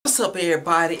up,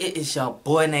 everybody? It is your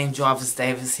boy named Jarvis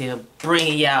Davis here,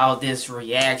 bringing y'all this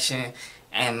reaction.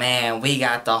 And man, we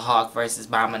got the Hawk versus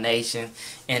Abomination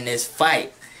in this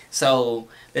fight. So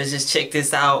let's just check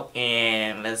this out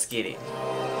and let's get it.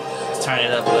 Let's turn it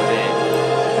up a little bit.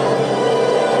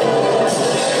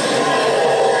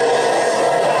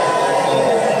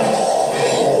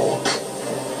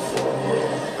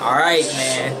 Alright,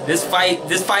 man. This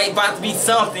fight about to be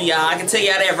something, y'all. I can tell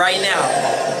y'all that right now.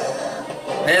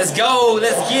 Let's go.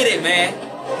 Let's get it, man.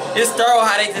 It's thorough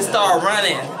how they just start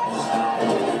running.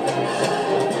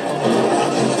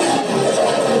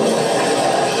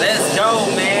 Let's go,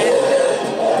 man.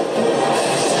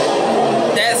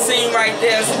 That scene right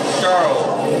there is thorough.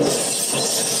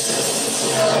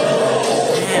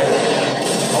 Damn.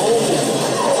 Oh.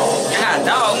 God,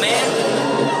 dog, man.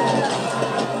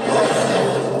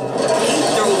 He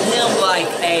threw him like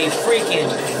a freaking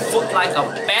like a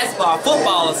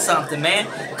football or something, man.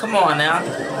 Come on now.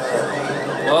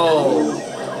 Whoa.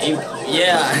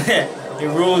 Yeah. He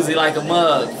rules it like a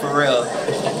mug, for real.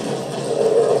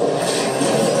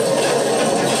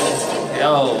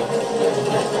 Yo.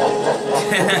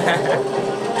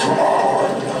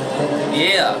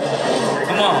 Yeah.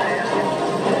 Come on.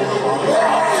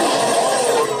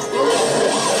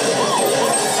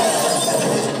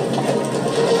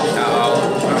 Uh-oh.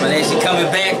 Abomination coming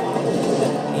back.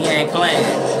 He ain't playing.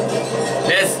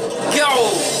 Let's go!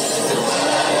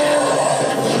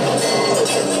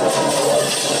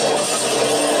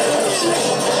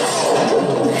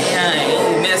 Man,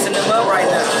 he's messing him up right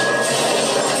now.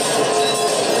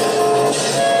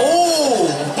 Ooh!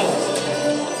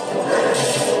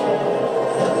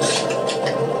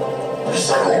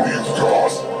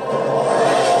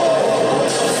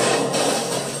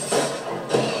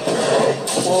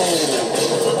 Whoa.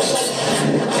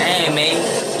 Dang, man.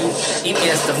 He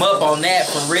messed him up on that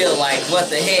for real, like, what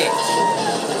the heck?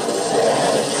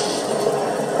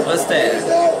 What's that?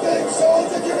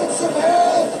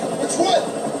 Which one?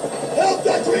 Help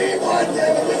that green one,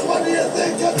 damn it! Which one do you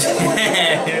think? Yeah,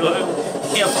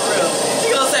 for real. He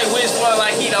gonna say which one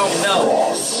like he don't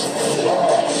know.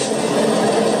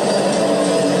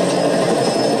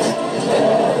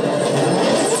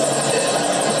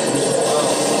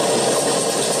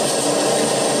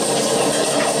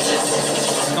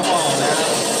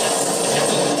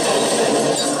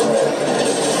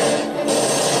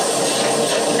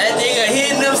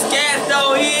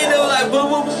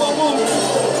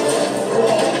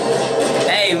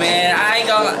 Hey man, I ain't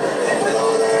gonna.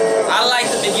 I like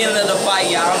the beginning of the fight,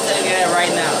 y'all. I'm telling you that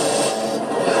right now.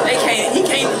 They can't. He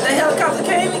can't. The helicopter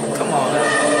came in. Come on, man.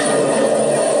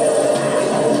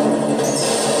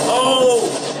 Oh,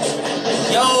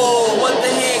 yo, what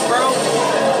the heck, bro?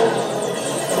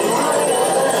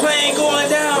 Plane going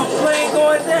down. Plane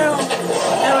going down.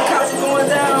 Helicopter going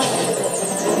down.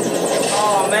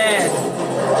 Oh man.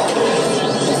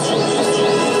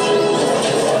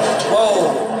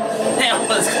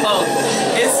 Was close.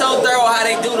 It's so thorough how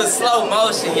they do the slow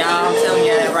motion, y'all. I'm telling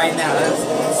you that right now.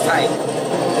 It's tight.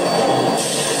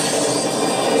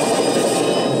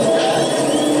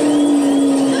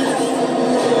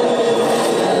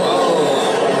 Oh.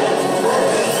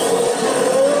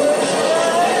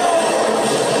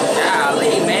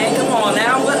 Golly, man. Come on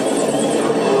now. What?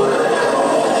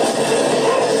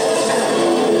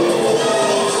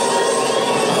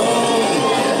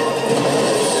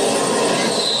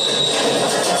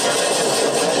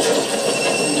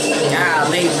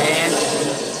 Man,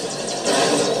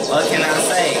 what can I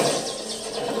say?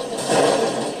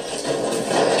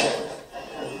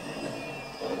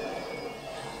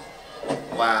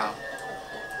 Wow.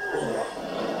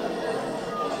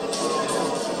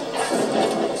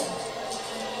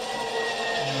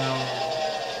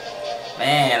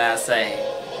 Man, I say,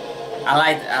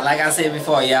 like I said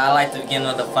before, yeah, I like the beginning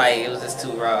of the fight. It was just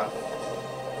too raw.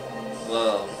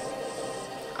 Whoa.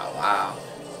 Oh, wow.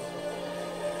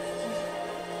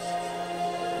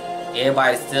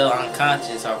 Everybody's still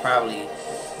unconscious or probably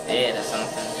dead or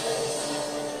something.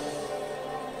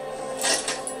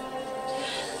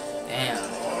 Damn.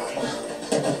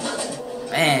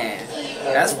 Man.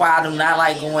 That's why I do not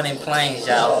like going in planes,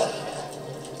 y'all.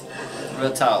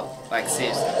 Real talk. Like,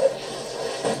 seriously.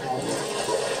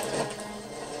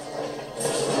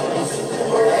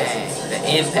 Man. The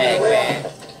impact, man.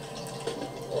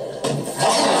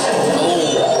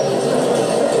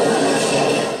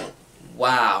 Oh.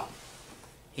 Wow.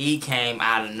 He came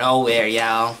out of nowhere,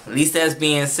 y'all. At least that's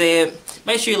being said.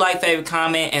 Make sure you like, favorite,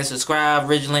 comment, and subscribe.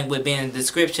 Original link will be in the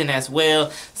description as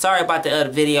well. Sorry about the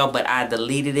other video, but I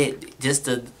deleted it just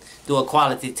to do a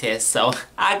quality test. So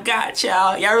I got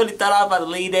y'all. Y'all really thought I was about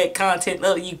to leave that content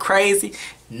up? You crazy?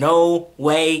 No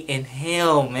way in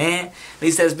hell, man. At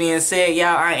least that's being said,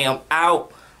 y'all. I am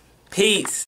out. Peace.